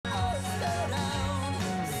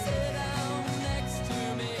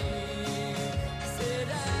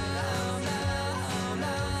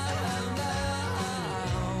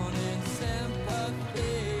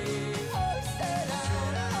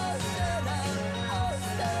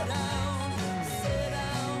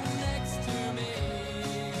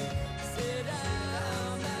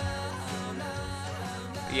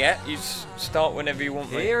Yeah, you start whenever you want,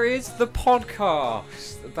 mate. Here is the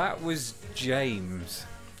podcast. That was James.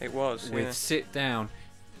 It was, with Sit Down.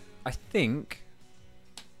 I think,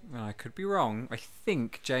 well, I could be wrong, I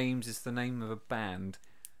think James is the name of a band.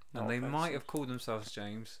 And they might have called themselves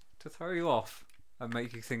James to throw you off and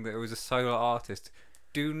make you think that it was a solo artist.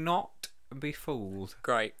 Do not be fooled.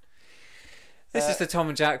 Great. This is the Tom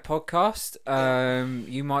and Jack podcast.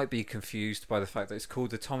 You might be confused by the fact that it's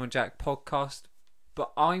called the Tom and Jack podcast,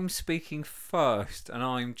 but I'm speaking first and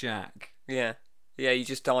I'm Jack. Yeah, you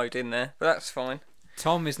just dived in there, but that's fine.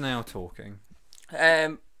 Tom is now talking.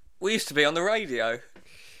 We used to be on the radio.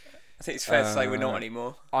 I think it's fair to say we're not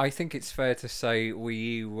anymore. I think it's fair to say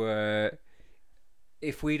we were...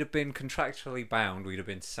 If we'd have been contractually bound, we'd have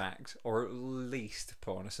been sacked, or at least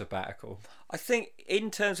put on a sabbatical. I think in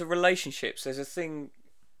terms of relationships, there's a thing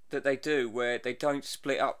that they do where they don't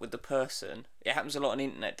split up with the person. It happens a lot on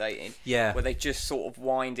internet dating. Yeah. Where they just sort of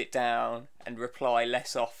wind it down and reply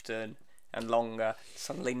less often and longer.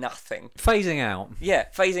 Suddenly nothing. Phasing out. Yeah,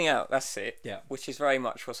 phasing out, that's it. Yeah. Which is very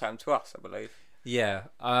much what's happened to us, I believe. Yeah.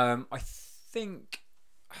 I think...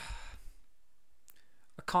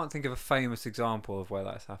 I can't think of a famous example of where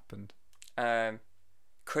that's happened.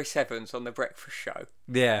 Chris Evans on The Breakfast Show.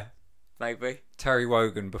 Yeah. Maybe. Terry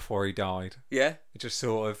Wogan before he died. Yeah. Just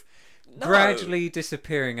sort of gradually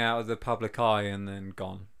disappearing out of the public eye and then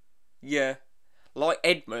gone. Yeah. Like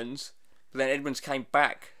Edmonds, but then Edmonds came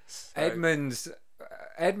back. So.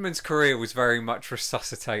 Edmonds' career was very much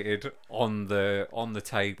resuscitated on the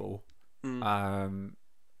table.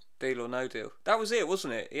 Deal or no deal. That was it,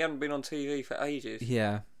 wasn't it? He hadn't been on TV for ages.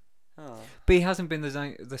 Yeah. Oh. But he hasn't been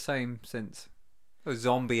the same since.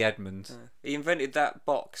 Zombie Edmonds. He invented that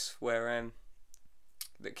box where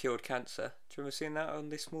that cured cancer. Do you remember seeing that on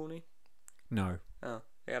This Morning? No. Oh,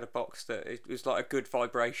 he had a box that it was like a good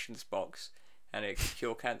vibrations box, and it could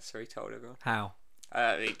cure cancer. He told everyone. How?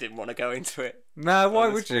 He didn't want to go into it. No, why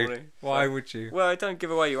would you? Why would you? Well, don't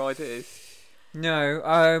give away your ideas. No,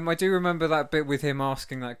 I do remember that bit with him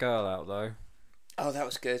asking that girl out though. Oh, that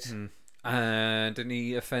was good. And didn't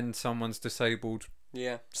he offend someone's disabled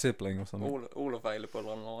sibling or something? All available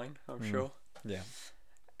online, I'm sure. Yeah.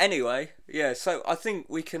 Anyway, so I think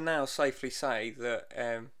we can now safely say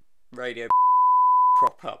that radio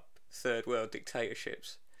prop up third world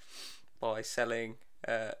dictatorships by selling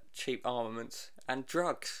cheap armaments and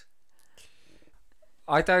drugs.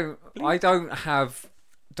 I don't have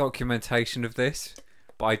documentation of this,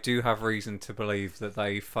 but I do have reason to believe that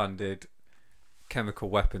they funded chemical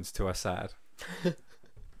weapons to Assad.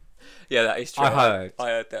 Yeah, that is true. I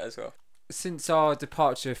heard that as well. Since our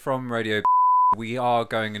departure from radio, we are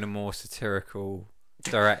going in a more satirical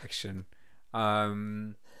direction.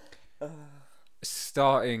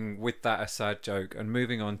 Starting with that Assad joke and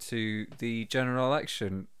moving on to the general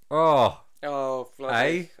election. Oh,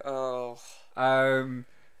 bloody.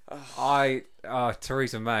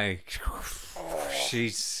 Theresa May.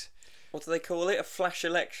 She's... What do they call it? A flash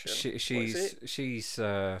election? She's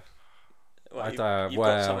got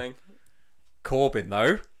something. Corbyn,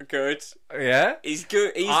 though. Good. Yeah? He's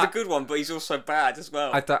good. He's the good one, but he's also bad as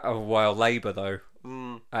well. Labour, though.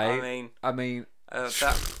 I mean...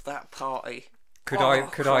 that party. Could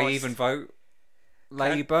I even vote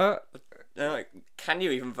Labour? No, can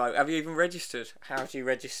you even vote? Have you even registered? How do you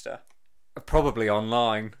register? Probably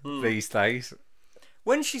online these days.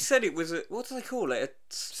 When she said it was what do they call it? A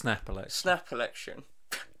snap election. Snap election.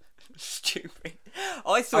 Stupid.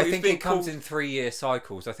 I think it comes in 3-year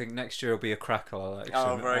cycles. I think next year will be a crackle election.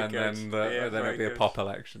 Oh, very and good. Then it'll be a pop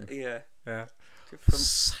election. Yeah. Yeah. From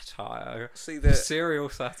satire. See the serial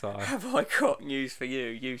satire. Have I got news for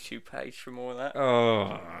you? YouTube page from all that.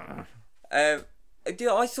 Oh. I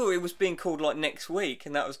thought it was being called like next week,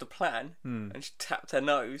 and that was the plan. And she tapped her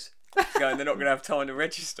nose, going, "They're not going to have time to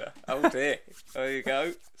register." Oh dear. There you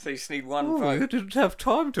go. So you just need one vote. You didn't have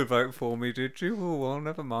time to vote for me, did you? Oh well,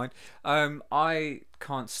 never mind. I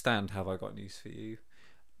can't stand Have I Got News for You.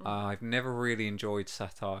 I've never really enjoyed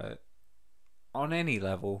satire on any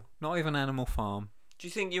level, not even Animal Farm. Do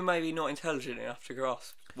you think you're maybe not intelligent enough to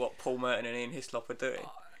grasp what Paul Merton and Ian Hislop are doing?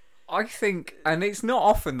 I think, and it's not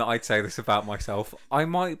often that I'd say this about myself, I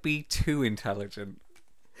might be too intelligent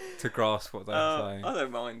to grasp what they're saying. I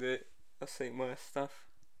don't mind it. I've seen worse stuff.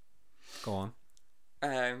 Go on.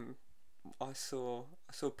 I saw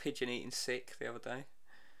a pigeon eating sick the other day.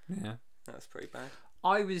 Yeah. That was pretty bad.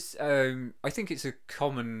 I think it's a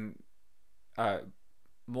common...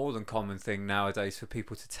 more than common thing nowadays for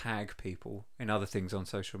people to tag people in other things on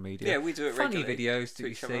social media. Yeah, we do it Funny regularly. videos that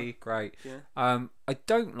you see, great. Yeah. I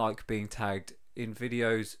don't like being tagged in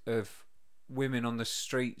videos of women on the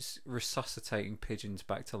streets resuscitating pigeons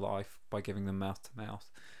back to life by giving them mouth to mouth.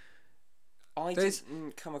 I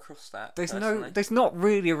didn't come across that. There's not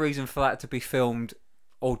really a reason for that to be filmed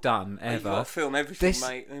or done ever. You've got to film everything,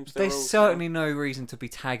 mate. There's certainly no reason to be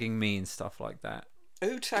tagging me and stuff like that.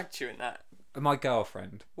 Who tagged you in that? My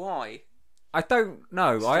girlfriend. Why? I don't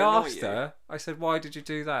know. Just I to annoy asked you? her. I said, "Why did you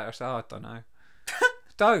do that?" I said, "I don't know."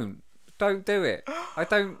 Don't do it. I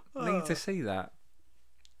don't need to see that.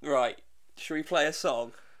 Right. Should we play a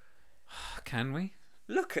song? Can we?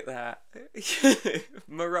 Look at that.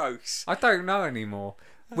 Morose. I don't know anymore.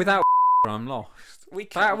 Without I'm lost. We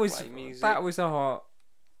can't play music. That was I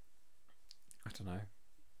don't know.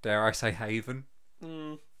 Dare I say haven?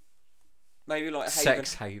 Maybe like a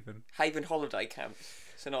sex haven. Haven holiday camp.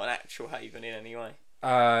 So not an actual haven in any way.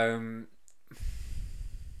 Try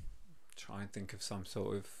and think of some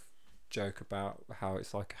sort of joke about how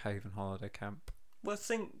it's like a haven holiday camp. Well,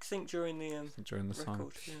 think during the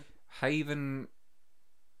song. Yeah. Haven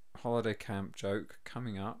holiday camp joke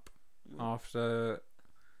coming up after.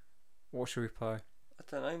 What should we play? I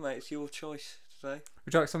don't know, mate. It's your choice today.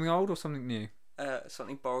 Would you like something old or something new?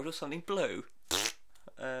 Something borrowed or something blue.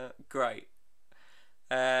 Great.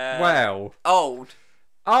 Well. Old.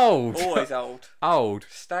 Always old. Old.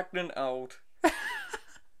 Stagnant old.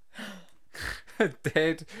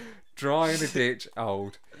 Dead, dry in a ditch,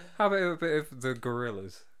 old. How about a bit of the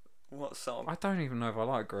Gorillas? What song? I don't even know if I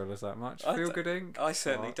like Gorillas that much. Feel Good Inc? I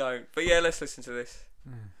certainly don't. But yeah, let's listen to this.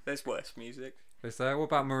 There's worse music. Is there? What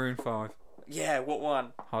about Maroon 5? Yeah, what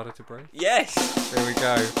one? Harder to Breathe? Yes! Here we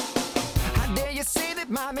go. How dare you say that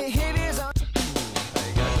my behavior's on... There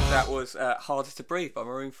you go. That was Harder to Breathe by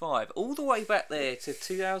Maroon 5. All the way back there to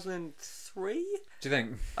 2003? Do you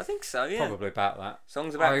think? I think so, yeah. Probably about that.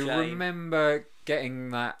 Songs about Jane. I remember getting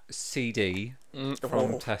that CD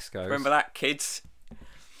from Tesco. Remember that, kids?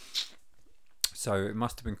 So it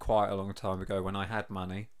must have been quite a long time ago when I had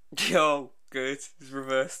money. Oh, good. Just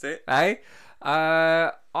reversed it. Hey?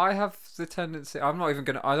 I have the tendency... I don't want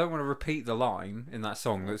to repeat the line in that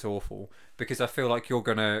song that's awful because I feel like you're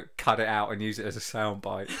going to cut it out and use it as a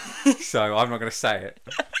soundbite. So I'm not going to say it.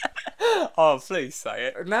 Oh, please say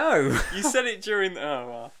it. No. You said it during...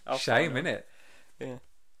 Oh, well. Shame, innit? Yeah.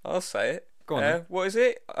 I'll say it. Go on then. What is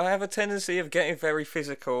it? I have a tendency of getting very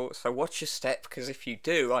physical, so watch your step, because if you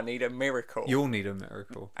do, I need a miracle. You'll need a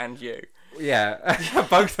miracle. And you. Yeah,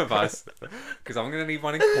 both of us. Because I'm going to need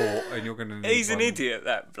one in court, and you're going to need He's one. an idiot,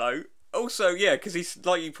 that bloke. Also, yeah, because he's,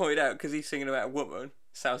 like you pointed out, because he's singing about a woman,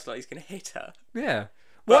 sounds like he's going to hit her. Yeah.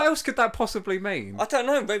 What else could that possibly mean? I don't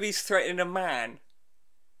know, maybe he's threatening a man.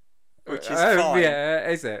 Which is fine. Yeah,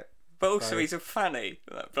 is it? But also, he's a fanny,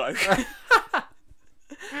 that bloke.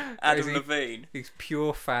 Adam Levine. He's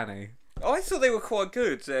pure fanny. I thought they were quite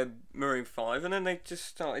good, Maroon 5, and then they just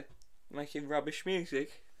started making rubbish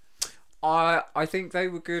music. I think they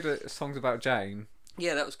were good at songs about Jane.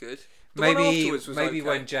 Yeah, that was good. The one afterwards was maybe okay.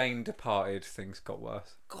 When Jane departed, things got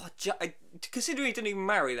worse. God, considering he didn't even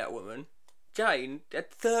marry that woman, Jane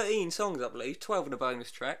had 13 songs, I believe, 12 in a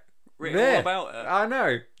bonus track, written all about her. I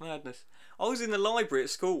know. Madness. I was in the library at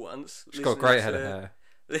school once. She's got a great head of hair.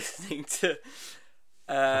 Listening to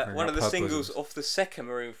one of the singles off the second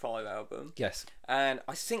Maroon 5 album. Yes. And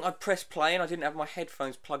I think I pressed play and I didn't have my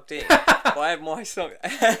headphones plugged in. But I had my song.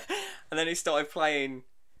 And then it started playing,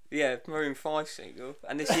 Maroon 5 single.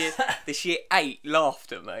 And this year 8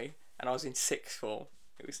 laughed at me. And I was in sixth form.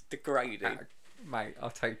 It was degrading. Mate, I'll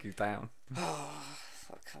take you down.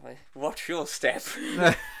 Watch your step.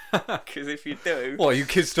 Because if you do... What, you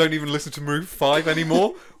kids don't even listen to Maroon 5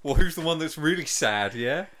 anymore? Well, who's the one that's really sad,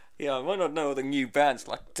 yeah? Yeah, I might not know all the new bands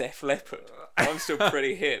like Def Leppard. I'm still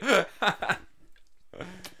pretty hip.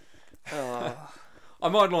 I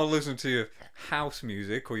might not listen to your house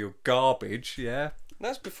music or your garbage, yeah?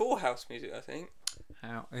 That's before house music, I think.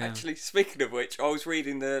 Yeah. Actually, speaking of which, I was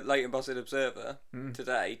reading the Leighton Buzzard Observer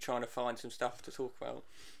today, trying to find some stuff to talk about.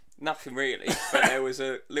 Nothing really, but there was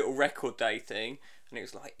a little record day thing, and it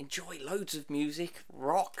was like, enjoy loads of music,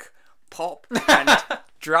 rock, pop, and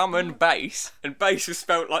drum and bass. And bass was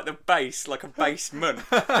spelt like the bass, like a basement.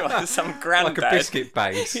 Like some granddad. Like a biscuit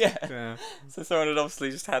bass. Yeah. So someone had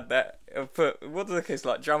obviously just had that. But what do the kids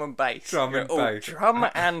like? Drum and bass. Drum and bass. Drum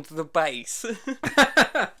and the bass.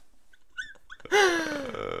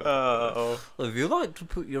 If you like to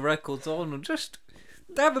put your records on and just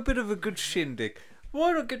have a bit of a good shindig,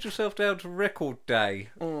 why not get yourself down to record day?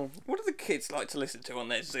 What do the kids like to listen to on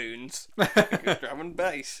their Zunes? Drum and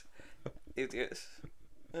bass. Idiots.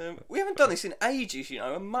 We haven't done this in ages,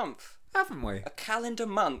 a month. Haven't we? A calendar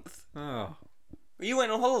month. Oh. You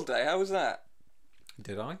went on holiday, how was that?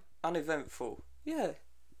 Did I? Uneventful. Yeah.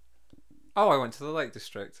 Oh, I went to the Lake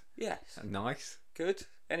District. Yes. Nice. Good.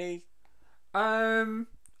 Any? I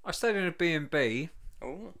stayed in a B&B,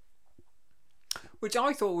 Oh. which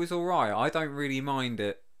I thought was all right. I don't really mind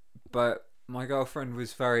it, but my girlfriend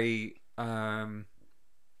was very.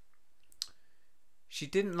 She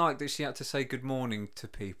didn't like that she had to say good morning to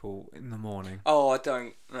people in the morning. Oh, I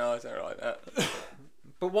don't. No, I don't like that.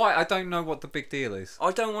 But why? I don't know what the big deal is.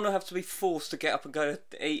 I don't want to have to be forced to get up and go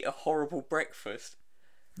to eat a horrible breakfast.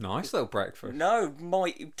 Nice little breakfast. No,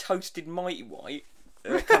 toasted mighty white.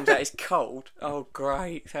 It comes out, it's cold. Oh,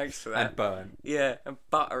 great. Thanks for that. And burnt. Yeah, and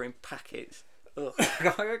butter in packets. Ugh.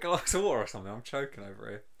 Can I get a glass of water or something? I'm choking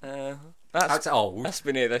over here. That's old. That's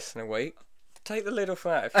been here less than a week. Take the lid off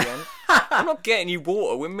that if you want. I'm not getting you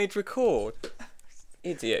water. We're mid-record.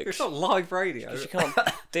 Idiot. It's not live radio. Because you can't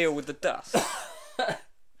deal with the dust.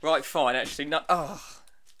 Right, fine, actually. No. Oh,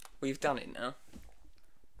 we've done it now.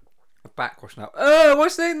 A backwash now. Oh,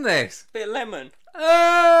 what's in this? Bit of lemon.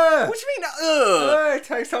 Oh! What do you mean? Ugh. It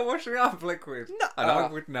tastes like washing up liquid. No. And I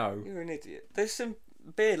would know. You're an idiot. There's some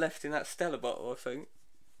beer left in that Stella bottle, I think.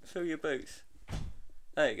 Fill your boots.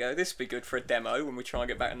 There you go. This would be good for a demo when we try and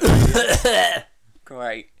get back in the radio.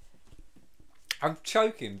 Great. I'm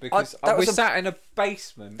choking because that we're was sat in a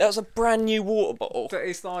basement. That was a brand new water bottle. That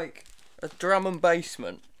is like A drum and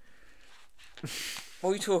basement.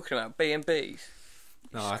 What are you talking about? B&Bs?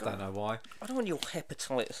 no, I don't know why. I don't want your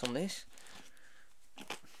hepatitis on this.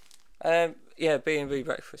 Yeah, B&B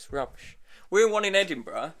breakfast, rubbish. We're in one in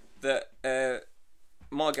Edinburgh that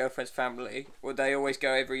my girlfriend's family, well, they always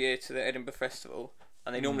go every year to the Edinburgh Festival,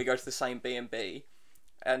 and they normally go to the same B&B,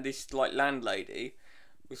 and this like landlady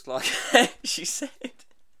was like, she said,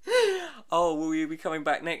 "Oh, will you be coming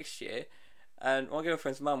back next year?" And my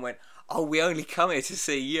girlfriend's mum went, "Oh, we only come here to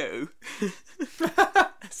see you."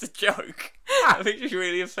 That's a joke. I think she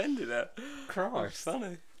really offended her. Christ. It's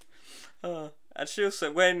funny. And she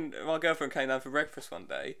also, when my girlfriend came down for breakfast one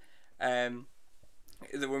day,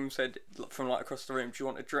 the woman said from like across the room, "Do you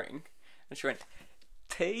want a drink?" And she went,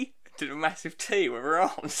 "Tea?" Did a massive tea with her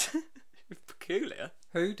arms. Peculiar.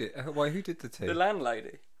 Who did? Who did the tea? The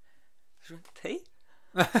landlady. She went, "Tea?"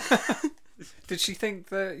 Did she think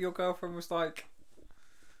that your girlfriend was like,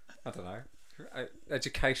 I don't know,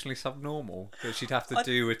 educationally subnormal? That she'd have to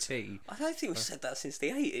do a tea? I don't think we've said that since the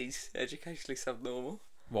 80s. Educationally subnormal.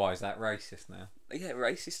 Why is that racist now? Yeah,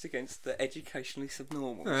 racist against the educationally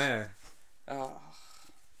subnormal. Yeah. Oh.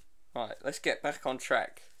 Right, let's get back on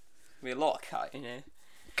track. There'll be a lot of cutting here.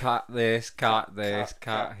 Cut this, cut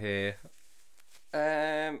cut. here.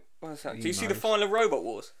 What's that? Do you see the final Robot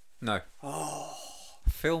Wars? No. Oh.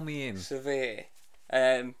 Fill me in. Severe.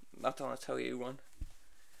 I don't want to tell you one.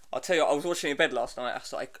 I'll tell you, I was watching it in bed last night. I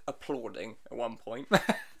was like applauding at one point.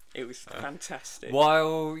 It was fantastic.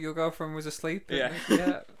 While your girlfriend was asleep? Yeah.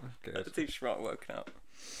 Yeah. I Good. think she might have woken up.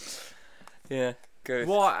 Yeah, good.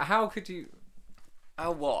 What? How could you...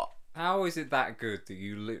 Oh, what? How is it that good that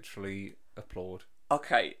you literally applaud?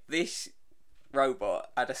 Okay, this robot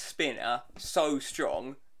had a spinner so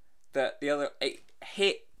strong that it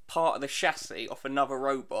hit part of the chassis off another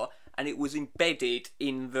robot, and it was embedded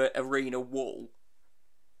in the arena wall,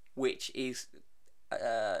 which is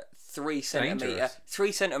 3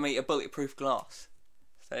 centimetre bulletproof glass.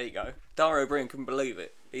 So there you go. Dara O'Brien couldn't believe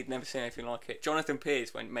it. He'd never seen anything like it. Jonathan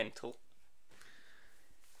Pierce went mental.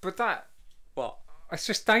 But that... What? It's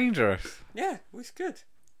just dangerous. Yeah, it was good.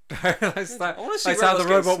 That's I wanna see how the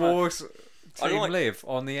robots Robot getting Wars team live,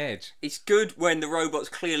 on the edge. It's good when the robot's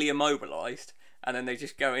clearly immobilised, and then they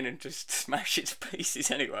just go in and just smash it to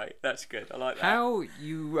pieces anyway. That's good. I like that. How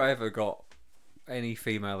you ever got any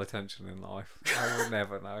female attention in life? I will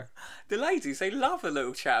never know. The ladies, they love a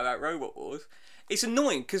little chat about Robot Wars. It's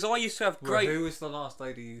annoying because I used to have great... Well, who was the last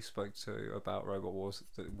lady you spoke to about Robot Wars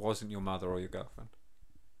that wasn't your mother or your girlfriend?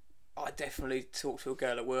 I definitely talked to a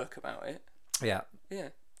girl at work about it. Yeah. Yeah.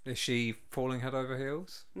 Is she falling head over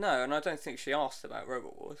heels? No, and I don't think she asked about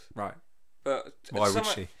Robot Wars. Right. But why would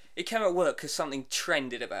she? It came at work because something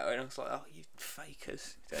trended about it, and I was like, "Oh, you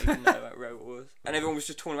fakers! You don't even know about Robot Wars." And everyone was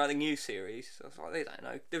just talking about the new series. So I was like, "They don't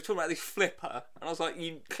know." They were talking about this flipper, and I was like,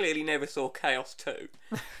 "You clearly never saw Chaos 2.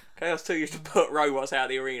 Chaos 2 used to put robots out of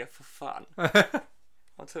the arena for fun."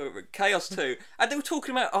 I'll tell you, Chaos 2, and they were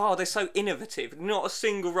talking about, they're so innovative. Not a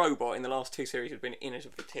single robot in the last two series had been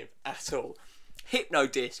innovative at all.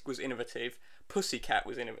 Hypnodisc was innovative. Pussycat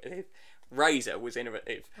was innovative. Razor was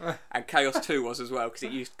innovative. And Chaos 2 was as well, because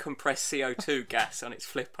it used compressed CO2 gas on its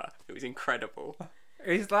flipper. It was incredible.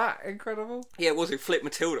 Is that incredible? Yeah, it was. It flipped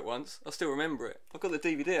Matilda once. I still remember it. I've got the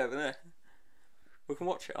DVD over there. We can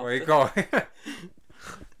watch it after. Well, you got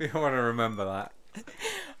You want to remember that.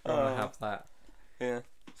 You want to have that. Yeah.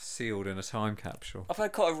 Sealed in a time capsule. I've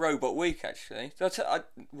had quite a robot week, actually. I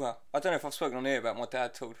don't know if I've spoken on here about my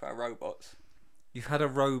dad talking about robots. You've had a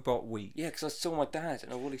robot week. Yeah, because I saw my dad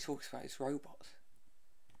and all he talks about is robots.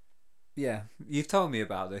 Yeah, you've told me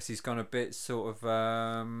about this. He's gone a bit sort of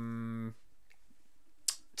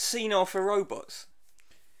senile for robots.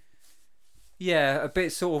 Yeah, a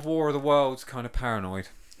bit sort of War of the Worlds kind of paranoid.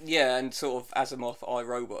 Yeah, and sort of Asimov,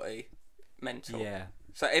 iRobot-y, mental. Yeah.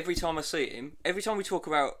 So every time I see him, every time we talk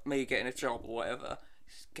about me getting a job or whatever,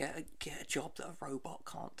 just get a job that a robot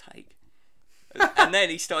can't take. And then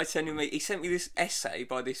he started sending me. He sent me this essay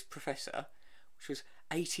by this professor, which was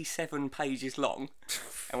 87 pages long,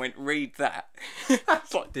 and went, read that.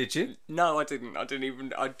 Like, did you? No, I didn't.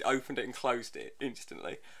 I opened it and closed it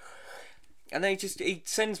instantly. And then he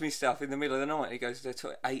sends me stuff in the middle of the night. And he goes, "There's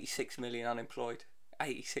 86 million unemployed.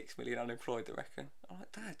 86 million unemployed, I reckon." I'm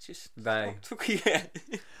like, Dad, just they. Yeah.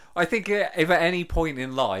 I think if at any point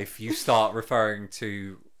in life you start referring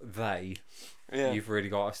to they, you've really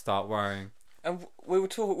got to start worrying. And we were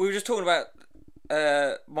just talking about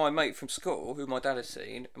my mate from school, who my dad has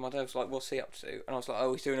seen, and my dad was like, "What's he up to?" And I was like,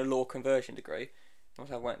 "Oh, he's doing a law conversion degree." And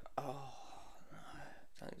my dad went, "Oh, no,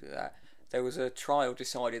 don't do that." There was a trial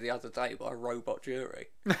decided the other day by a robot jury.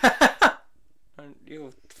 And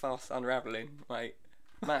you're fast unravelling, mate.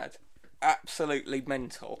 Mad. Absolutely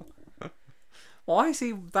mental. Why is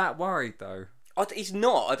he that worried, though? He's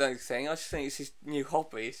not, I don't think. I just think it's his new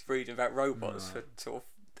hobby. He's reading about robots for sort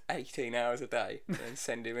of 18 hours a day and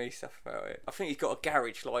sending me stuff about it. I think he's got a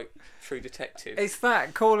garage like True Detective. It's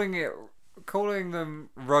that calling them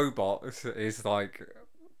robots is like,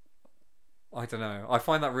 I don't know. I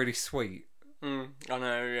find that really sweet. I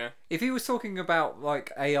know, yeah. If he was talking about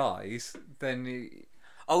like AIs, then he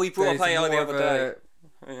brought up AI the other day.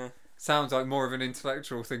 Yeah. Sounds like more of an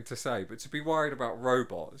intellectual thing to say, but to be worried about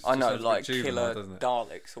robots, I know, like killer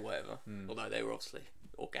Daleks or whatever. Although they were obviously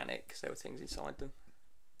organic, because there were things inside them.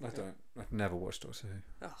 I've never watched Doctor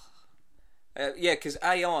Who. Yeah, because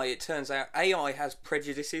AI, it turns out AI has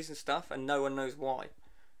prejudices and stuff, and no one knows why.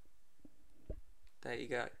 There you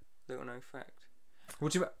go, little known fact.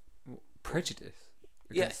 What do you prejudice?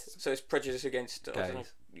 Yes, so it's prejudice against gays. I don't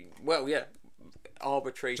know, well, yeah,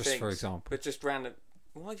 arbitrary just things. For example, but just random.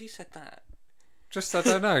 Why have you said that? Just I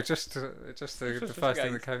don't know. Just the first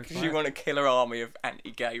thing that came to mind. Because you want to kill an army of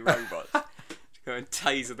anti-gay robots to go and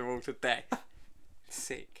taser them all to death.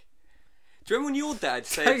 Sick. Do you remember when your dad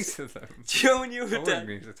said? Taser them. Do you remember when your I dad? wouldn't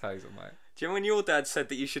need to taser, mate. Do you remember when your dad said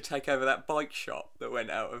that you should take over that bike shop that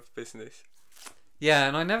went out of business? Yeah,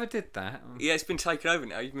 and I never did that. Yeah, it's been taken over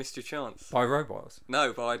now. You've missed your chance. By robots?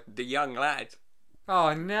 No, by the young lad.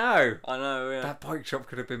 Oh no! I know. Yeah. That bike shop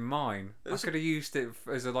could have been mine. I could have used it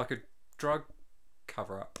as a drug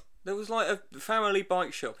cover-up. There was like a family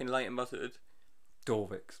bike shop in Leighton Buzzard.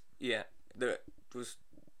 Dorvix. Yeah,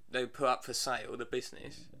 they put up for sale the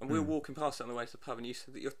business, and we were walking past it on the way to the pub, and you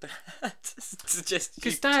said that your dad suggested.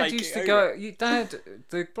 Because Dad used to go.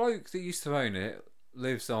 The bloke that used to own it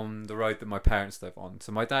lives on the road that my parents live on.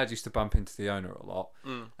 So my dad used to bump into the owner a lot,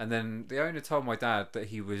 and then the owner told my dad that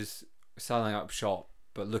he was selling up shop,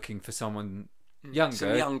 but looking for someone younger,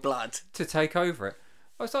 some young blood, to take over it.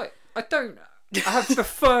 I was like, I have the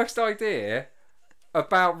first idea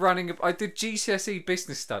about running. I did GCSE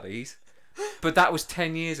business studies, but that was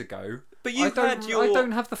 10 years ago. But I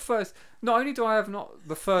don't have the first. Not only do I have not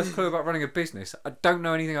the first clue about running a business, I don't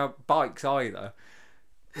know anything about bikes either.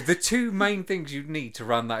 The two main things you need to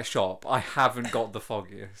run that shop, I haven't got the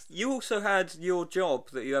foggiest. You also had your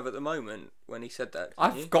job that you have at the moment when he said that.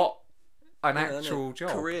 I've got an actual job.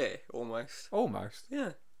 Career, almost. Almost.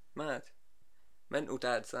 Yeah, mad. Mental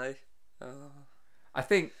dads, eh? I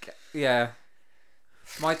think, yeah.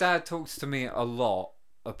 My dad talks to me a lot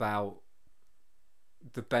about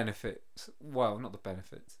the benefits. Well, not the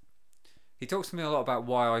benefits. He talks to me a lot about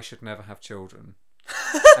why I should never have children.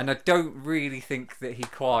 And I don't really think that he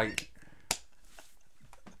quite...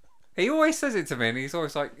 He always says it to me, and he's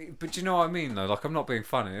always like, but do you know what I mean, though? Like, I'm not being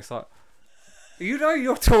funny. It's like, you know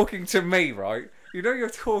you're talking to me, right? You know you're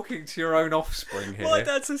talking to your own offspring here. My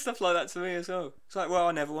dad says stuff like that to me as well. It's like, well,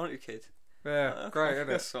 I never wanted a kid. Yeah, great, isn't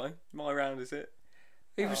it? That's fine. My round is it.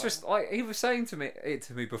 He was just like, he was saying to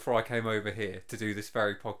me before I came over here to do this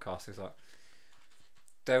very podcast. It's like,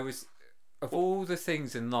 there was, of all the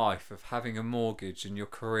things in life, of having a mortgage and your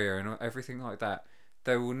career and everything like that,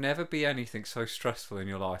 there will never be anything so stressful in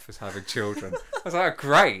your life as having children. I was like,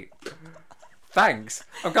 great. Thanks.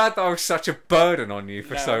 I'm glad that I was such a burden on you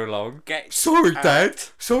for so long. Sorry, Dad.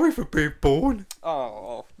 Sorry for being born.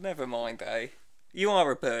 Oh, never mind, eh? You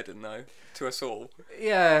are a burden, though, to us all.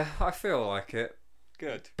 Yeah, I feel like it.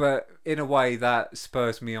 Good. But in a way that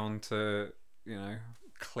spurs me on to,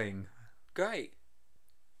 cling. Great.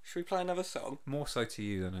 Should we play another song? More so to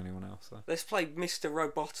you than anyone else, though. Let's play Mr.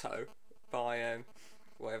 Roboto by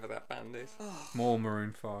whatever that band is. More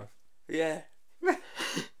Maroon 5. Yeah.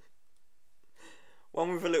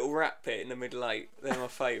 One with a little rap bit in the middle 8. They're my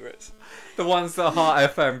favourites. The ones that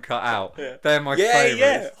Heart FM cut out. Yeah. They're my favourites.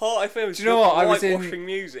 Yeah. Heart FM. Do you know what? I was whitewashing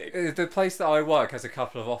music. The place that I work has a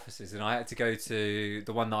couple of offices, and I had to go to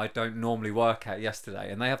the one that I don't normally work at yesterday,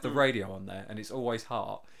 and they have the radio on there, and it's always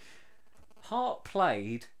Heart. Heart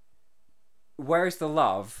played Where Is the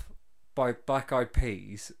Love by Black Eyed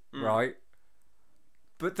Peas, right?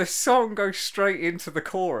 But the song goes straight into the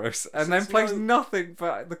chorus and then plays nothing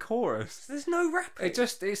but the chorus. There's no rapping.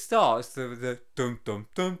 It starts the dum dum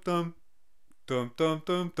dum dum dum dum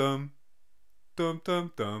dum dum dum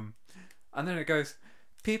dum dum, and then it goes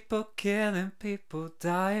people killing, people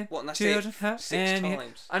dying, What? And that's children it? 6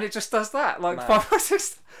 times. and it just does that like Man. 5 or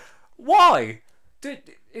 6. Why?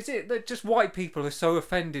 Is it that just white people are so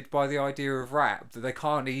offended by the idea of rap that they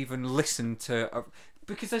can't even listen to?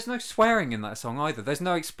 Because there's no swearing in that song either. There's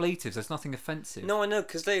no expletives. There's nothing offensive. No, I know,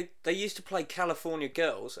 because they used to play California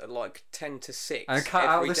Girls at like 10 to 6. And cut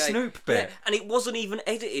out the Snoop bit. Yeah, and it wasn't even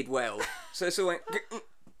edited well. So it's all went...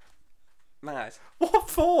 Mad. What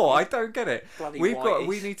for? I don't get it. Bloody We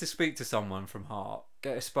whiteys. need to speak to someone from Heart.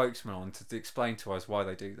 Get a spokesman on to explain to us why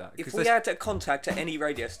they do that. If we had a contact at any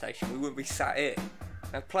radio station, we wouldn't be sat here.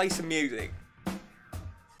 Now play some music.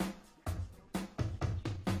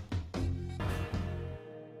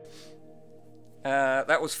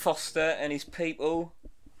 That was Foster and his people,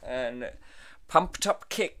 and Pumped Up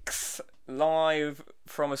Kicks live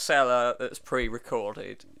from a cellar that's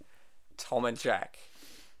pre-recorded. Tom and Jack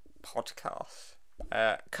podcast.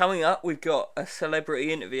 Coming up, we've got a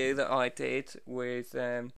celebrity interview that I did with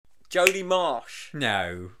Jodie Marsh.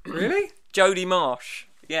 No, really? Jodie Marsh,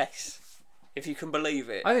 yes, if you can believe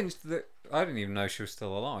it. I didn't even know she was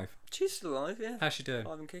still alive. She's still alive, yeah. How's she doing?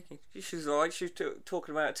 Alive and kicking. She's alright. She was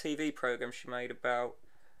talking about a TV programme she made about...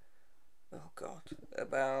 Oh, God.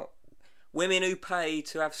 About women who pay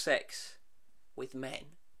to have sex with men.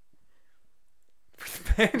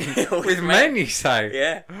 With men? With men, you say?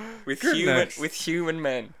 Yeah. With human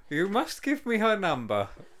men. You must give me her number.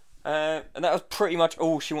 And that was pretty much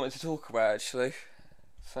all she wanted to talk about, actually.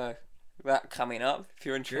 So, that coming up, if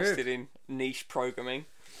you're interested in niche programming.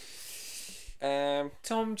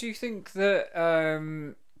 Tom, do you think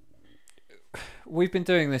that we've been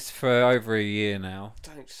doing this for over a year now?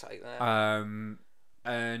 Don't say that.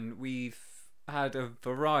 And we've had a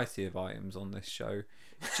variety of items on this show.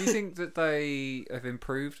 Do you think that they have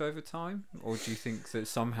improved over time, or do you think that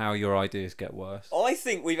somehow your ideas get worse? I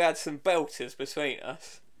think we've had some belters between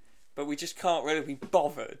us, but we just can't really be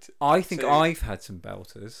bothered. I think I've had some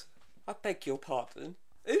belters. I beg your pardon.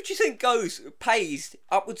 Who do you think pays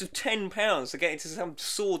upwards of £10 to get into some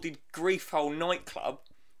sordid grief-hole nightclub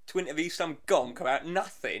to interview some gonk about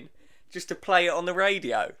nothing, just to play it on the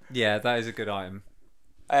radio? Yeah, that is a good item.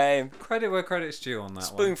 Credit where credit's due on that one.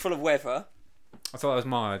 Spoonful of weather. I thought that was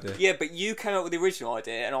my idea. Yeah, but you came up with the original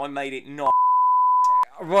idea and I made it not.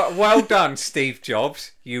 Well done, Steve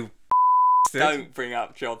Jobs. You Don't bring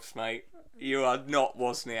up Jobs, mate. You are not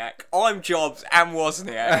Wozniak. I'm Jobs and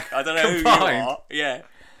Wozniak. I don't know who you are. Yeah.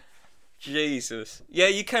 Jesus. Yeah,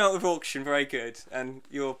 you came up with auction, very good. And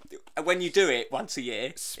when you do it once a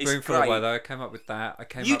year, Spoonful it's great. of Weather, I came up with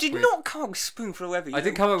that. You did not come up with Spoonful of Weather. I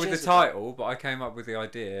didn't come up with the title, but I came up with the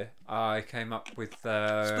idea. I came up with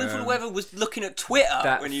Spoonful of Weather was looking at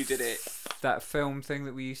Twitter when you did it. That film thing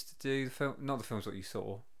that we used to do. Not the film's what you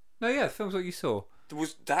saw. No, yeah, the film's what you saw.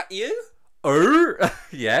 Was that you? Oh,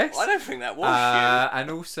 yes. I don't think that was you.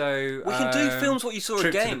 And also... We can do films what you saw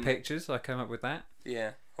Trip again. to the Pictures, I came up with that.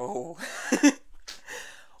 Yeah. Oh.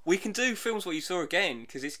 We can do films what you saw again,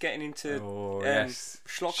 because it's getting into yes.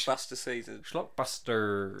 Schlockbuster season.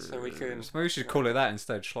 Schlockbuster. So we can... Maybe we should call it that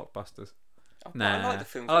instead, Schlockbusters. I like the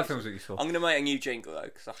films. I like films what you saw. I'm going to make a new jingle, though,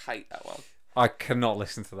 because I hate that one. I cannot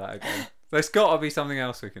listen to that again. There's got to be something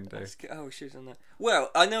else we can do. We should have done that. Well,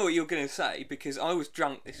 I know what you're going to say, because I was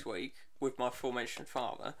drunk this week with my aforementioned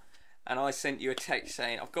father, and I sent you a text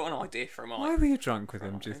saying, I've got an idea for a mic. Why were you drunk with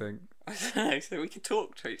him, do you think? I don't know, so we could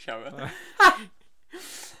talk to each other.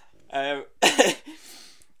 And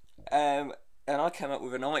I came up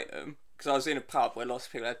with an item, because I was in a pub where lots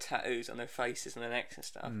of people had tattoos on their faces and their necks and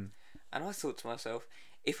stuff. And I thought to myself,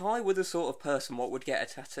 if I were the sort of person what would get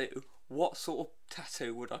a tattoo, what sort of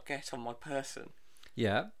tattoo would I get on my person?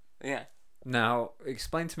 Yeah. Yeah. Now,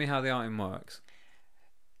 explain to me how the item works.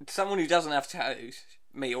 Someone who doesn't have tattoos,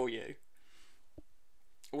 me or you,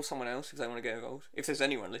 or someone else if they want to get involved, if there's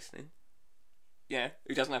anyone listening,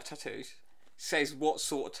 who doesn't have tattoos, says what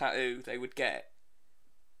sort of tattoo they would get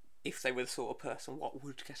if they were the sort of person what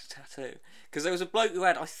would get a tattoo. Because there was a bloke who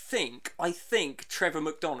had, I think Trevor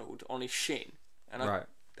McDonald on his shin, and Right.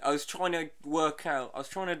 I was trying to work out. I was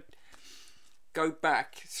trying to go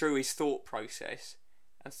back through his thought process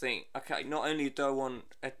and think, okay, not only do I want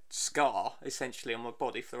a scar essentially on my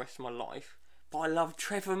body for the rest of my life, but I love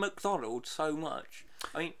Trevor McDonald so much.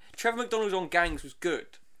 I mean, Trevor McDonald on Gangs was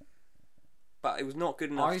good, but it was not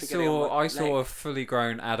good enough to get it on my I saw a leg. fully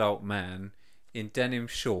grown adult man in denim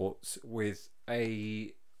shorts with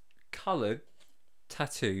a coloured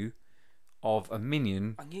tattoo of a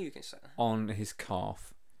minion I knew you were going to say that. on his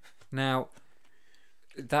calf. Now,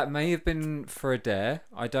 that may have been for a dare.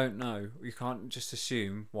 I don't know. You can't just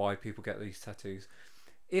assume why people get these tattoos.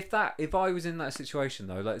 If I was in that situation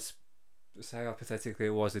though, let's say hypothetically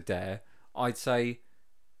it was a dare, I'd say,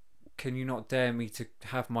 can you not dare me to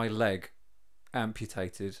have my leg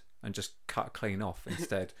amputated and just cut clean off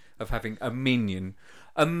instead of having a minion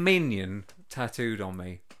tattooed on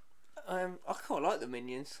me? I quite like the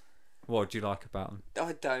Minions. What do you like about them?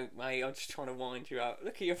 I don't, mate. I'm just trying to wind you out.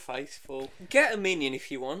 Look at your face, fool. Get a Minion if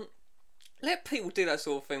you want. Let people do that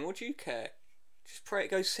sort of thing. What do you care? Just pray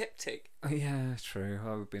it goes septic. Yeah, true.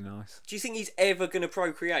 That would be nice. Do you think he's ever going to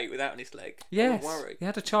procreate without his leg? Yes, I worry. he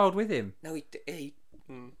had a child with him. No, he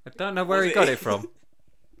I don't know where Was he it? got it from.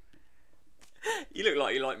 You look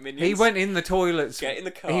like you like Minions. He went in the toilets. Get in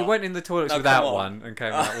the car. He went in the toilets No, without come on. one and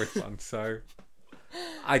came out with one. So,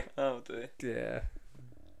 Oh dear. yeah.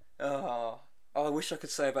 Oh, I wish I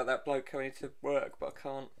could say about that bloke going into work, but I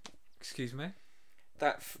can't. Excuse me.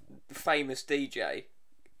 That famous DJ.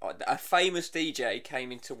 A famous DJ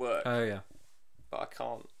came into work, Oh yeah. but I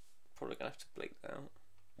can't. Probably gonna have to bleep that out.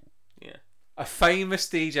 Yeah. A famous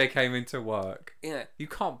DJ came into work. Yeah. You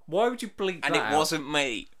can't. Why would you bleep And that it out? wasn't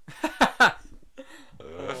me.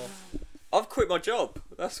 I've quit my job.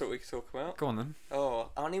 That's what we can talk about. Go on then. Oh,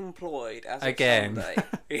 unemployed as Again. of Sunday.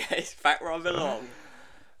 Yes, back where I belong.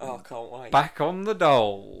 Oh, I can't wait. Back on the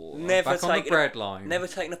dole. Never Back on the taken bread line. Never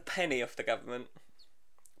taken a penny off the government,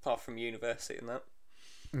 apart from university and that.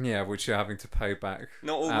 Yeah, which you're having to pay back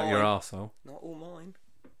Not all out mine. your arsehole. Not all mine.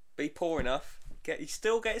 Be poor enough. You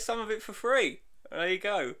still get some of it for free. There you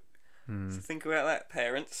go. So think about that,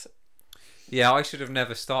 parents. Yeah, I should have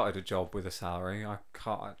never started a job with a salary. I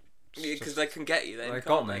can't. Because they can get you then. They can't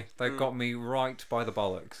got they? me. They got me right by the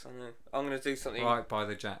bollocks. I know. I'm going to do something. Right by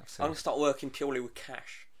the Jackson. I'm going to start working purely with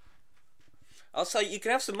cash. I'll say you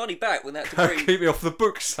can have some money back when that degree. Keep me off the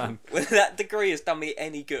books, son. When that degree has done me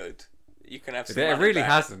any good, you can have some It money really back.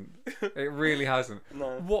 hasn't. It really hasn't.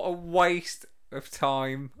 No. What a waste of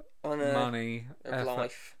time, I know. money, Of effort.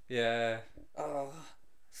 life. Yeah. Oh,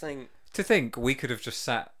 think. To think we could have just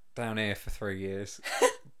sat down here for 3 years,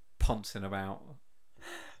 pouncing about.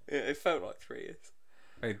 It felt like 3 years.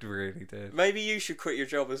 It really did. Maybe you should quit your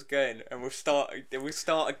job again, and we'll start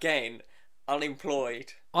again,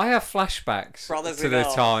 unemployed. I have flashbacks Brothers to in the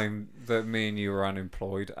arms. time that me and you were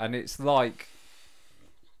unemployed, and it's like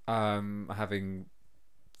having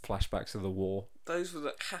flashbacks of the war. Those were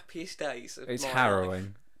the happiest days of It's my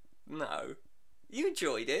harrowing. life. No, you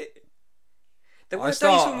enjoyed it. There I were days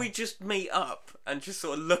start- when we just meet up and just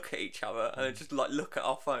sort of look at each other and just like look at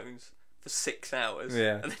our phones for 6 hours,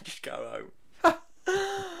 Yeah. and then just go home.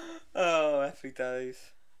 Oh, happy days.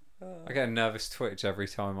 Oh. I get a nervous twitch every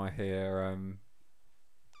time I hear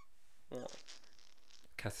What?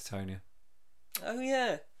 Catatonia. Oh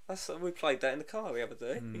yeah, we played that in the car the other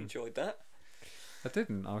day. Hmm. You enjoyed that. I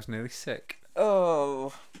didn't. I was nearly sick.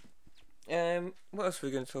 Oh, what else were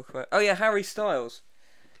we going to talk about? Oh yeah, Harry Styles.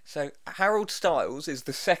 So Harold Styles is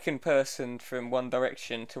the second person from One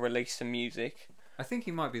Direction to release some music. I think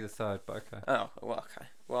he might be the third, but okay. Oh, well, okay.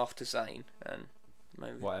 Well, after Zayn and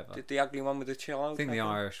maybe Whatever. Did the ugly one with the child? I think the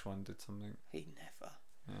happen? Irish one did something. He never.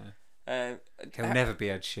 Yeah. He'll never be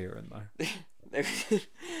Ed Sheeran though.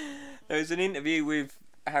 There was an interview with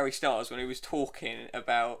Harry Styles when he was talking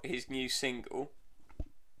about his new single,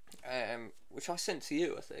 which I sent to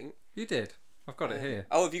you, I think. You did. I've got it here.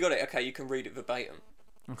 Oh, have you got it? Okay, you can read it verbatim.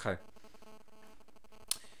 Okay.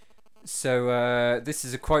 So this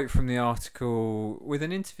is a quote from the article with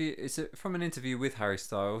an interview. It's from an interview with Harry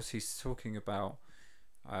Styles. He's talking about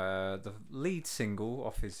the lead single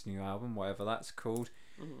off his new album, whatever that's called.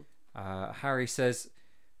 Harry says,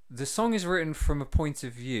 "The song is written from a point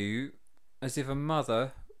of view as if a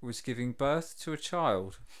mother was giving birth to a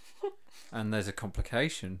child, and there's a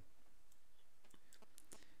complication.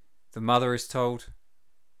 The mother is told,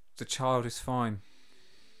 the child is fine,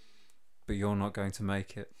 but you're not going to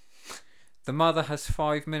make it. The mother has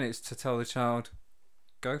 5 minutes to tell the child,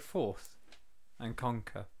 go forth and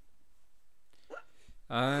conquer.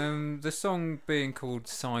 The song being called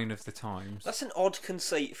Sign of the Times. That's an odd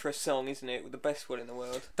conceit for a song, isn't it? With the best one in the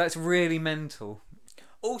world. That's really mental.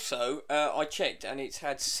 Also, I checked and it's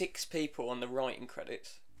had 6 people on the writing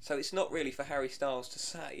credits. So it's not really for Harry Styles to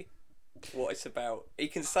say what it's about. He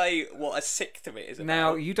can say what a sixth of it is about.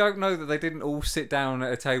 Now, you don't know that they didn't all sit down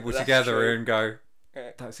at a table That's together true. and go,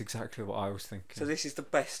 Yeah. that's exactly what I was thinking. So this is the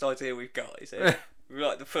best idea we've got, is it?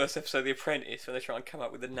 Like the first episode of The Apprentice, when they try and come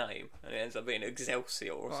up with a name, and it ends up being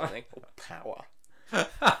Excelsior or something, or Power.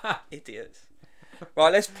 Idiots.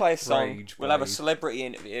 Right, let's play a song. Rage We'll have a Blade. celebrity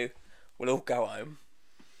interview. We'll all go home.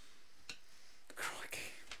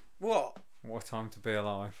 Crikey. What? What a time to be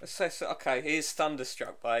alive. Okay, here's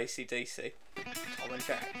Thunderstruck by AC/DC. Tom and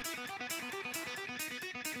Jack.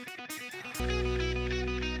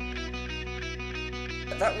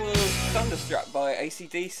 That was Thunderstruck by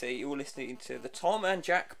AC/DC. You're listening to the Tom and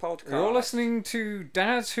Jack podcast. You're listening to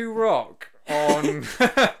Dads Who Rock on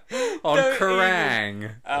Don't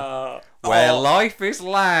Kerrang. Where Life is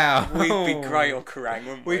loud. We'd be great on Kerrang,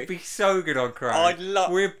 wouldn't we? We'd be so good on Kerrang. I'd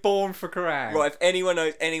love. We're born for Kerrang. Right, if anyone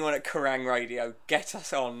knows anyone at Kerrang Radio, get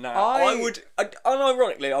us on now. I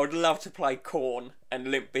unironically, I would love to play Korn and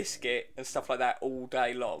Limp Bizkit and stuff like that all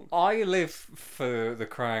day long. I live for the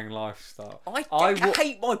Kerrang lifestyle. I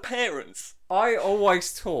hate my parents. I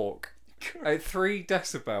always talk at 3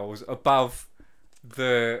 decibels above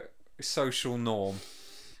the social norm.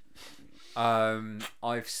 I'm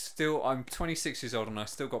 26 years old and I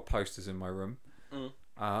still got posters in my room.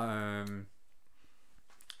 How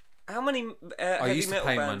many I heavy used to metal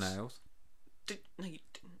paint bands? my nails. No, you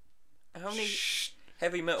didn't. How many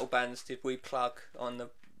heavy metal bands did we plug on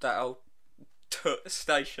that old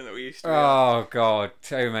station that we used to be on? Oh god,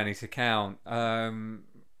 too many to count.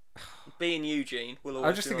 Being Eugene, will always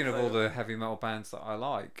I'm just be thinking my of all favourite. the heavy metal bands that I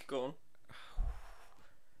like. Go on.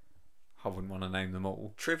 I wouldn't want to name them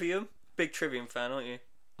all. Trivium, big Trivium fan, aren't you?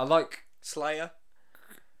 I like Slayer,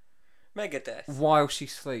 Megadeth, While She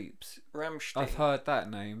Sleeps. Rammstein. I've heard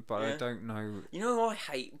that name, but I Yeah. don't know. You know who I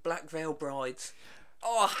hate? Black Veil Brides.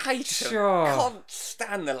 Oh, I hate them. Sure. Can't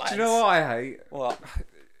stand the lads. Do you know what I hate? What?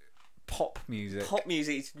 Pop music. Pop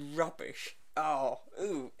music is rubbish. Oh,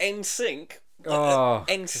 ooh, NSYNC. Oh.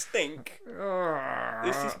 NSYNC. Oh.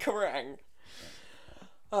 This is Kerrang.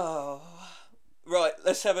 Oh. Right,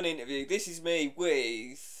 let's have an interview. This is me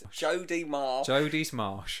with Jodie Marsh. Jodie's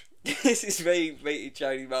Marsh. This is me meeting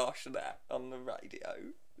Jodie Marsh on the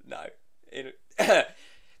radio. No.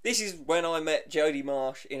 This is when I met Jodie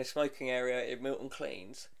Marsh in a smoking area in Milton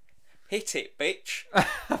Keynes. Hit it, bitch.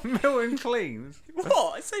 Milton Keynes.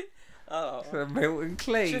 What? I said... Oh. Milton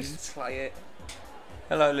Keynes. Just play it.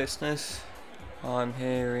 Hello, listeners. I'm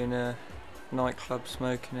here in a nightclub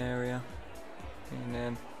smoking area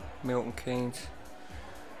in Milton Keynes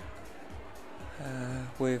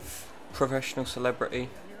with professional celebrity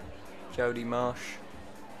Jodie Marsh,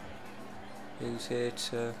 who's here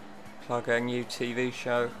to plug a new TV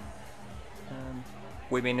show,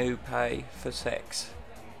 Women Who Pay for Sex.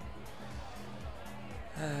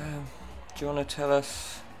 Do you want to tell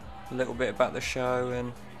us a little bit about the show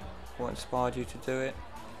and what inspired you to do it?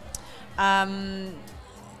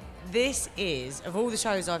 This is, of all the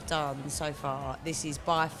shows I've done so far, this is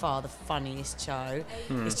by far the funniest show.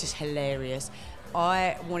 It's just hilarious.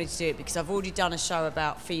 I wanted to do it because I've already done a show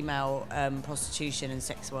about female prostitution and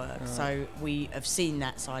sex work, so we have seen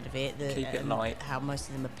that side of it. Keep it light. How most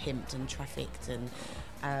of them are pimped and trafficked, and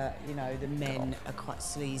the men are quite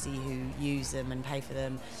sleazy who use them and pay for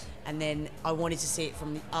them. And then I wanted to see it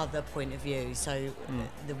from the other point of view, so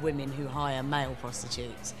the women who hire male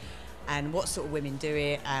prostitutes. And what sort of women do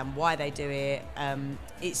it, and why they do it.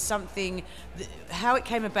 It's something. How it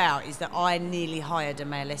came about is that I nearly hired a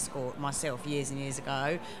male escort myself years and years ago.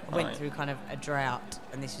 I went through kind of a drought,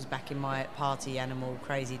 and this was back in my party animal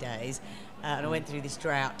crazy days. And I went through this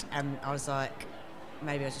drought, and I was like,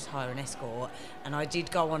 maybe I'll just hire an escort. And I did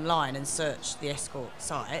go online and search the escort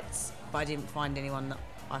sites, but I didn't find anyone that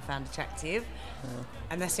I found attractive.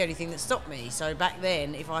 And that's the only thing that stopped me. So back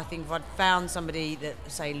then, if I'd found somebody that,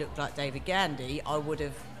 say, looked like David Gandy, I would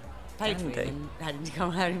have paid for him and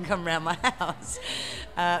had him come around my house.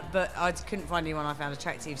 But I couldn't find anyone I found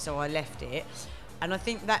attractive, so I left it. And I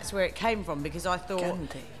think that's where it came from, because I thought,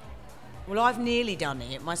 Gandy. well, I've nearly done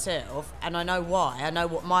it myself, and I know why. I know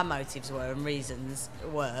what my motives were and reasons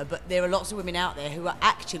were, but there are lots of women out there who are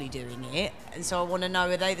actually doing it, and so I want to know,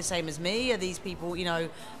 are they the same as me? Are these people,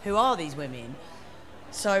 who are these women?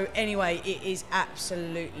 So anyway, it is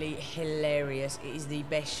absolutely hilarious. It is the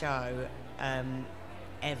best show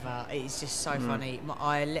ever. It's just so funny.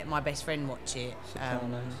 I let my best friend watch it a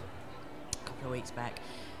couple of weeks back,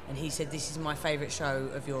 and he said, "This is my favourite show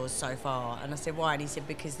of yours so far." And I said, "Why?" And he said,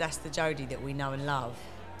 "Because that's the Jodie that we know and love."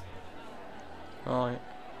 Right.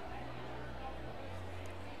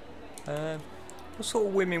 What sort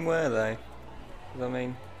of women were they? 'Cause I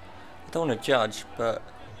mean, I don't want to judge, but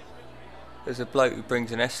there's a bloke who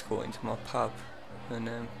brings an escort into my pub,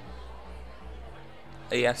 and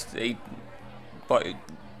but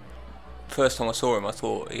first time I saw him, I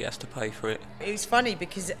thought he has to pay for it. It was funny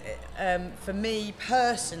because for me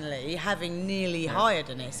personally, having nearly hired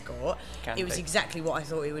an escort, it was exactly what I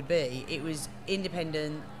thought it would be. It was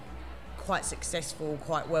independent, quite successful,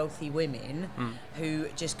 quite wealthy women who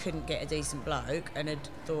just couldn't get a decent bloke and had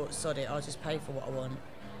thought, sod it, I'll just pay for what I want.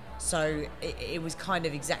 So it was kind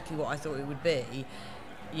of exactly what I thought it would be.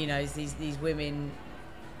 You know, these women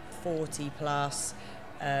 40 plus,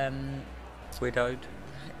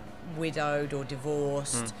 widowed or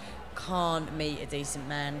divorced, can't meet a decent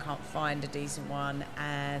man, can't find a decent one,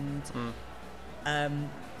 and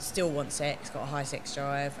still want sex, got a high sex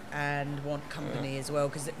drive, and want company as well.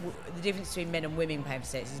 Because the difference between men and women paying for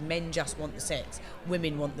sex is men just want the sex,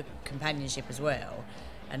 women want the companionship as well,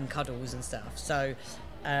 and cuddles and stuff. So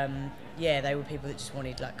they were people that just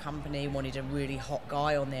wanted like company, wanted a really hot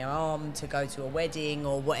guy on their arm to go to a wedding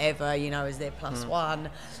or whatever, you know, as their plus one.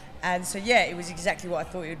 And so it was exactly what I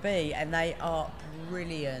thought it would be, and they are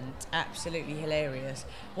brilliant, absolutely hilarious.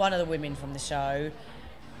 One of the women from the show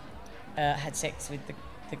had sex with the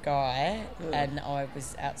guy, and I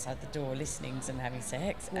was outside the door listening to them having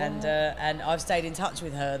sex. And I've stayed in touch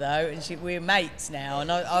with her though, and we're mates now,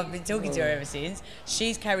 and I've been talking to her ever since.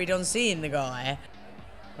 She's carried on seeing the guy.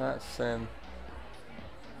 That's I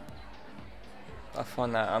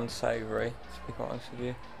find that unsavoury, to be quite honest with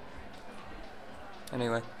you.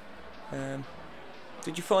 Anyway,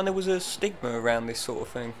 did you find there was a stigma around this sort of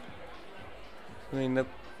thing? I mean,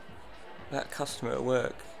 that customer at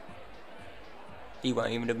work, he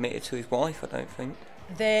won't even admit it to his wife, I don't think.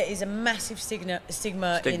 There is a massive stigma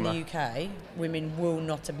in the UK. Women will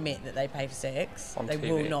not admit that they pay for sex. On they TV.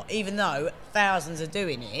 will not, even though thousands are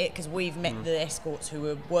doing it, because we've met the escorts who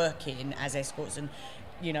are working as escorts, and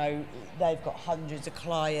you know, they've got hundreds of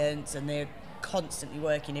clients and they're constantly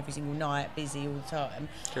working every single night, busy all the time.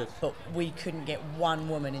 Good. But we couldn't get one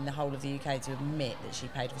woman in the whole of the UK to admit that she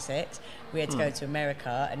paid for sex. We had to go to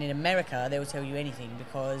America, and in America they will tell you anything,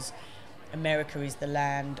 because America is the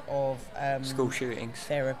land of school shootings,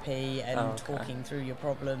 therapy, and talking through your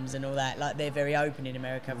problems and all that. Like, they're very open in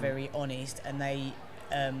America, very honest, and they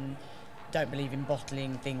don't believe in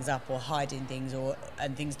bottling things up or hiding things,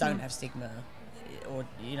 and things don't have stigma, or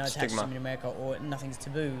attached to them in America, or nothing's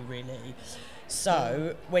taboo really.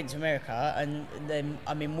 So went to America, and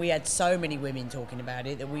then we had so many women talking about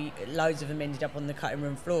it that loads of them ended up on the cutting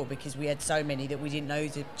room floor, because we had so many that we didn't know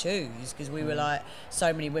to choose, because we were like,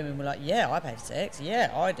 so many women were like, yeah, I pay for sex,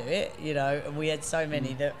 yeah, I do it, and we had so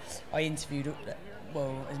many that I interviewed,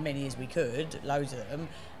 well, as many as we could, loads of them,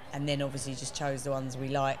 and then obviously just chose the ones we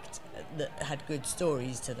liked that had good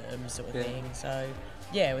stories to them, sort of thing. So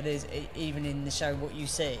there's, even in the show what you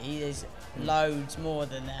see, there's loads more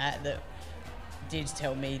than that did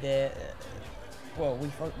tell me that we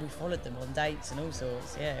followed them on dates and all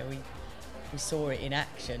sorts. We saw it in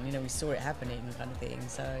action, we saw it happening, kind of thing.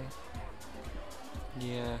 So do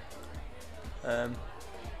you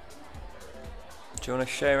want to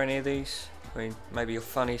share any of these? I mean, maybe your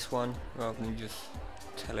funniest one, rather than just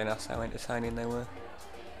telling us how entertaining they were.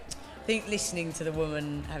 I think listening to the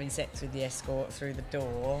woman having sex with the escort through the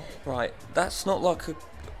door. Right, that's not like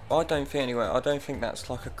I don't think that's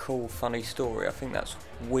like a cool, funny story. I think that's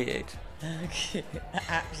weird.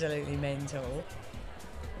 Absolutely mental.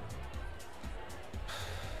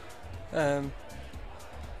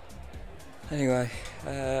 Anyway,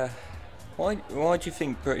 why do you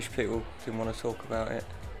think British people didn't want to talk about it?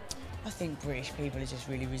 I think British people are just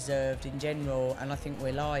really reserved in general, and I think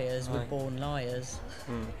we're liars. We're born liars.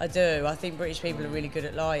 I do. I think British people are really good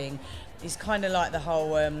at lying. It's kind of like the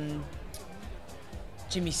whole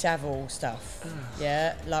Jimmy Savile stuff.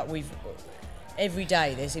 Like, every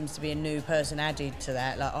day there seems to be a new person added to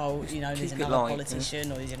that. Like, there's another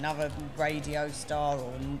politician, or there's another radio star,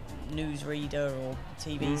 or newsreader, or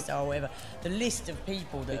TV star, or whatever. The list of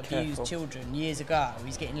people that abused children years ago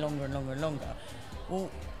is getting longer and longer and longer. Well,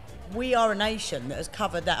 we are a nation that has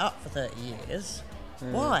covered that up for 30 years.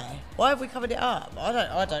 Why? Why have we covered it up?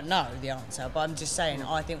 I don't know the answer, but I'm just saying,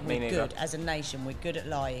 I think we're good as a nation. We're good at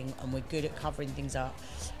lying, and we're good at covering things up,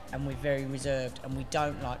 and we're very reserved, and we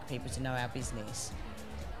don't like people to know our business.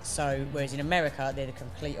 So, whereas in America, they're the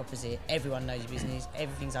complete opposite. Everyone knows your business.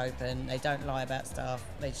 Everything's open. They don't lie about stuff.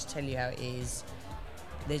 They just tell you how it is.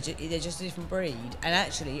 They're just a different breed. And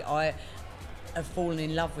actually, I have fallen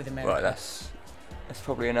in love with America. Right, that's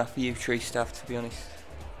probably enough U Tree stuff, to be honest.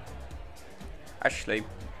 Actually,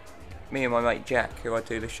 me and my mate Jack, who I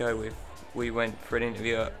do the show with, we went for an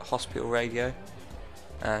interview at Hospital Radio,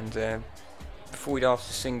 and before we'd asked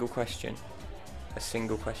a single question, this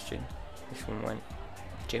one went,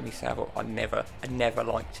 Jimmy Savile, I never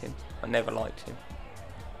liked him. And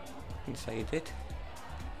so you did.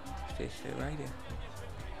 Just did the radio.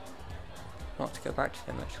 I'd like to go back to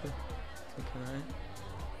them, actually. Thinking about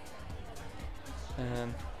it.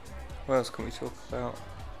 What else can we talk about?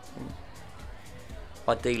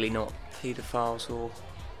 Ideally not paedophiles or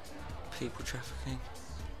people trafficking.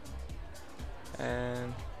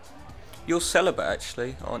 You're celibate,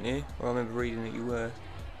 actually, aren't you? Well, I remember reading that you were.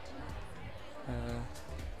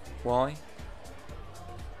 Why?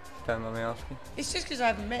 Don't mind me asking. It's just because I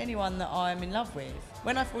haven't met anyone that I'm in love with.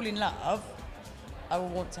 When I fall in love, I will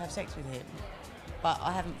want to have sex with him. But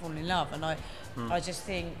I haven't fallen in love, and I just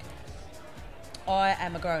think I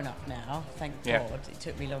am a grown-up now, thank God. It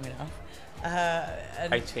took me long enough.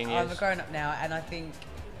 And 18 years. I'm a grown-up now, and I think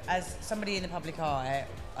as somebody in the public eye,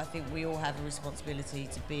 I think we all have a responsibility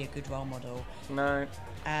to be a good role model. No.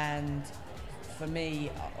 And for me,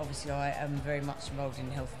 obviously, I am very much involved in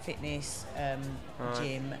health and fitness,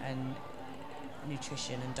 gym and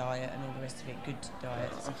nutrition and diet and all the rest of it, good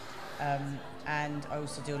diets. And I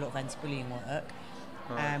also do a lot of anti-bullying work.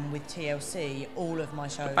 And with TLC, all of my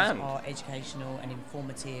shows are educational and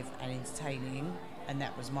informative and entertaining. And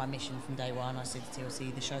that was my mission from day one. I said to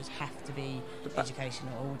TLC, the shows have to be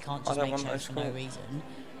educational. We can't just make shows for no reason.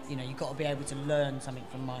 You know, you've got to be able to learn something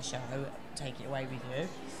from my show, take it away with you.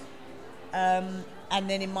 And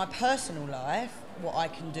then in my personal life, what I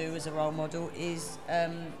can do as a role model is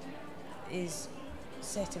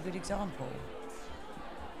set a good example.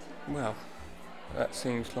 Well, that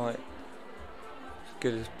seems like as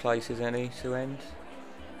good a place as any to end.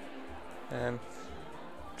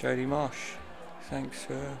 Jodie Marsh, thanks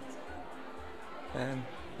for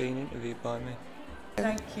being interviewed by me.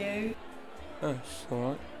 Thank you. Oh, it's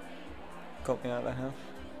alright. Got me out of the house.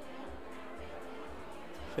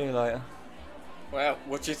 See you later. Well,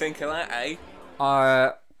 what do you think of that, eh?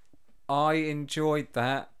 I enjoyed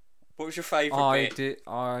that. What was your favourite bit?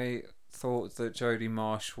 I thought that Jodie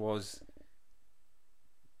Marsh was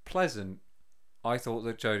pleasant. I thought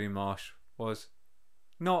that Jodie Marsh was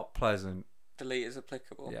not pleasant. Delete as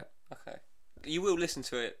applicable? Yeah. Okay. You will listen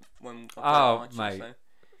to it when I play mate. So.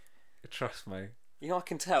 Trust me. You know, I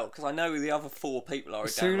can tell, because I know who the other 4 people are.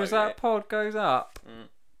 As soon as that pod goes up, Mm.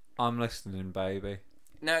 I'm listening, baby.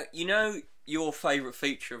 Now, you know your favourite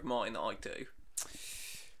feature of mine that I do?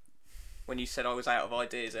 When you said I was out of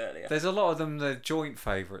ideas earlier. There's a lot of them, they're joint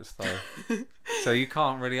favourites, though. So you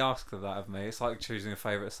can't really ask for that of me. It's like choosing a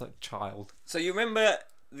favourite. It's like child. So you remember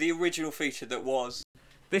the original feature that was...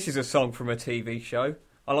 This is a song from a TV show.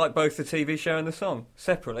 I like both the TV show and the song,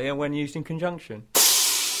 separately and when used in conjunction.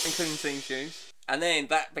 Including theme tunes. And then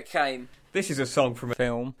that became... This is a song from a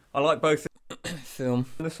film. I like both the film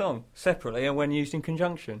and the song, separately and when used in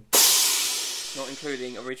conjunction. Not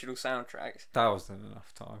including original soundtracks. That wasn't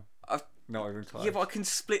enough time. Not even close. Yeah, but I can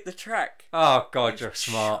split the track. Oh, God, you're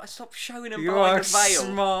smart. Stop showing them You behind are the veil.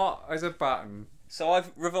 smart as a button. So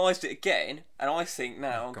I've revised it again, and I think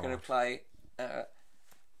now I'm God. going to play...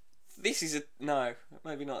 this is a... No,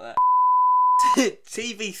 maybe not that.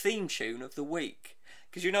 TV theme tune of the week.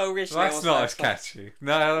 Because you know originally That's not as catchy.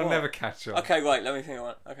 No, I'll never catch on. Okay, wait, let me think of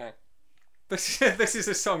one. Okay. This is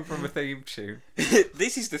a song from a theme tune.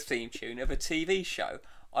 This is the theme tune of a TV show.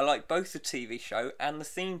 I like both the TV show and the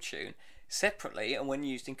theme tune, separately and when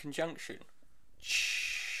used in conjunction.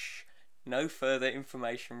 Shh. No further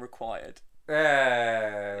information required.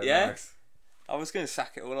 Yeah. Yeah? Nice. I was going to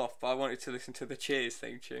sack it all off, but I wanted to listen to the Cheers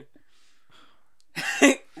theme tune.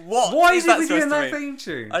 What? Why is is that it supposed in to that mean? theme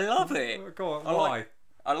tune? I love it. Go on, I why?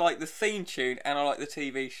 I like the theme tune and I like the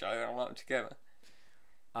TV show, and I like them together.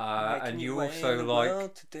 And you also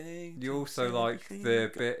like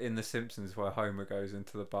the bit in The Simpsons where Homer goes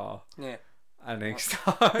into the bar. Yeah. And he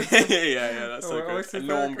starts. yeah, that's so good. And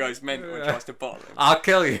Norm goes mental and tries to bottle him. I'll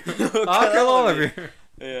kill you. I'll kill all of you.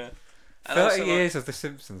 Yeah. And 30 years of The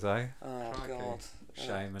Simpsons, eh? Oh, Crikey. God.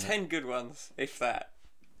 Shame, innit? 10 good ones, if that.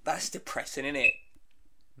 That's depressing, isn't it?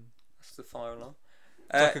 That's the fire alarm.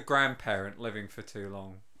 It's like a grandparent living for too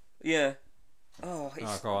long. Yeah. Oh,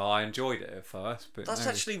 Oh, God, I enjoyed it at first, but that's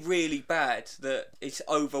no. actually really bad that it's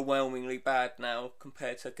overwhelmingly bad now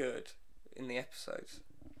compared to good in the episodes.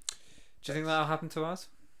 Do you think that'll happen to us?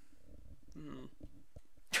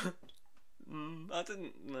 I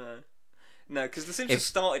didn't. No, because The Simpsons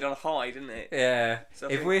started on a high, didn't it? Yeah. So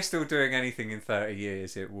If we're still doing anything in 30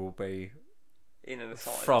 years, it will be in an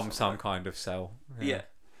asylum from some kind of cell. Yeah.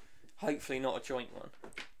 Hopefully not a joint one.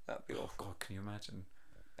 That'd be Oh awful. God, can you imagine?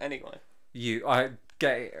 Anyway. I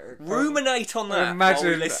get Ruminate on that while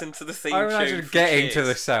we listen to the theme tune. I imagine getting to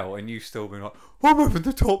the cell and you still being like, I'm having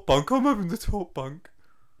the top bunk, I'm having the top bunk.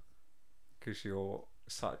 Because you're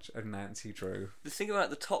such a Nancy Drew. The thing about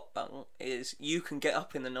the top bunk is you can get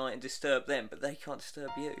up in the night and disturb them, but they can't disturb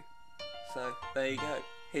you. So, there you go.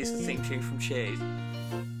 Here's the theme tune from Cheers.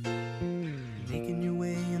 Making your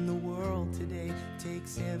way in the world today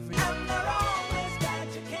takes every.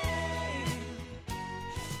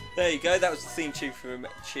 There you go, that was the theme tune from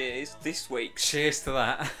Cheers. This week's. Cheers to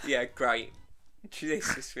that. Yeah, great. This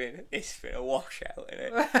has been a washout,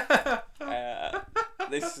 isn't it?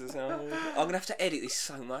 This is. I'm gonna have to edit this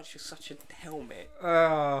so much. You're such a helmet.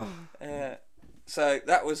 Oh. So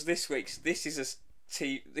that was this week's. This is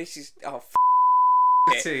TV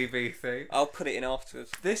theme. I'll put it in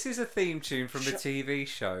afterwards. This is a theme tune from the TV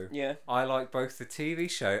show. Yeah. I like both the TV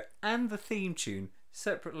show and the theme tune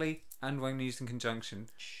separately and when used in conjunction.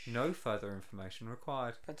 No further information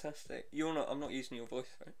required. Fantastic. I'm not using your voice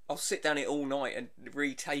for it. I'll sit down it all night and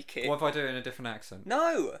retake it. What if I do it in a different accent?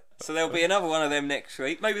 No. So there'll be another one of them next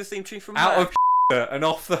week. Maybe the theme tune from Out Mac. of and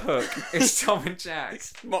off the hook. It's Tom and Jack.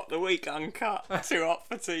 It's Mock the Week uncut. Too hot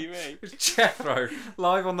for TV. It's Jethro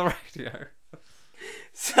live on the radio.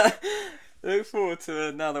 So look forward to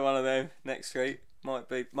another one of them next week. Might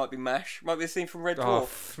be MASH. Might be a scene from Red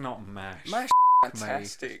Dwarf. Not MASH. MASH.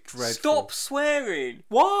 Fantastic. Dreadful. Stop swearing.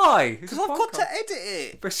 Why? Because I've got to edit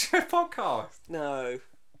it. But it's a podcast. No.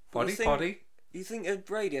 Poddy. You think a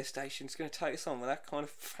radio station's going to take us on with that kind of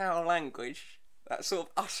foul language? That sort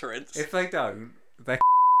of utterance? If they don't, they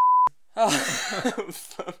Oh,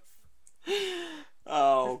 It's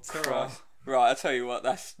all Christ. Right, I'll tell you what,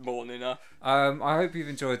 that's more than enough. I hope you've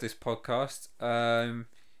enjoyed this podcast.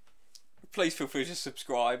 Please feel free to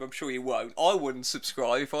subscribe. I'm sure you won't. I wouldn't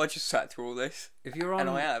subscribe if I just sat through all this. If you're on, And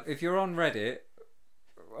I have. If you're on Reddit,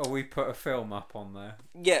 we put a film up on there.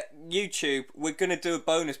 Yeah, YouTube. We're going to do a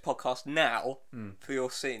bonus podcast now for your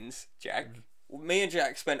sins, Jack. Me and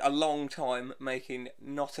Jack spent a long time making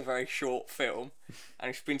not a very short film, and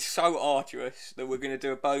it's been so arduous that we're going to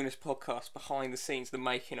do a bonus podcast behind the scenes, the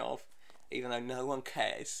making of, even though no one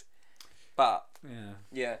cares. But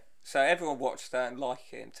yeah. So everyone watch that and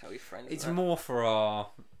like it and tell your friends. It's more for our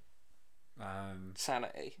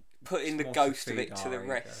sanity. Putting the more ghost to of feed it to the our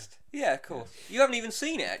rest. Yeah, of course. You haven't even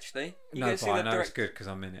seen it actually. You No, get but to see I the know direct... it's good because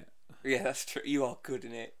I'm in it. Yeah, that's true. You are good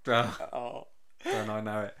in it. Oh. Don't I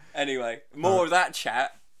know it? Anyway, more of that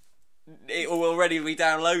chat. It will already be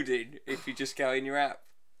downloaded if you just go in your app.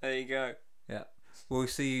 There you go. Yeah. We'll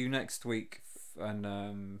see you next week, and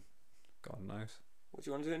God knows. What do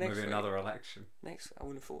you want to do next Maybe week? another election. Next, I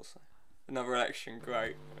wouldn't have thought so. Another election,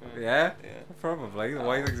 great. Yeah? Yeah. Probably, the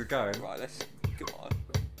way things are going. Right, let's... Goodbye.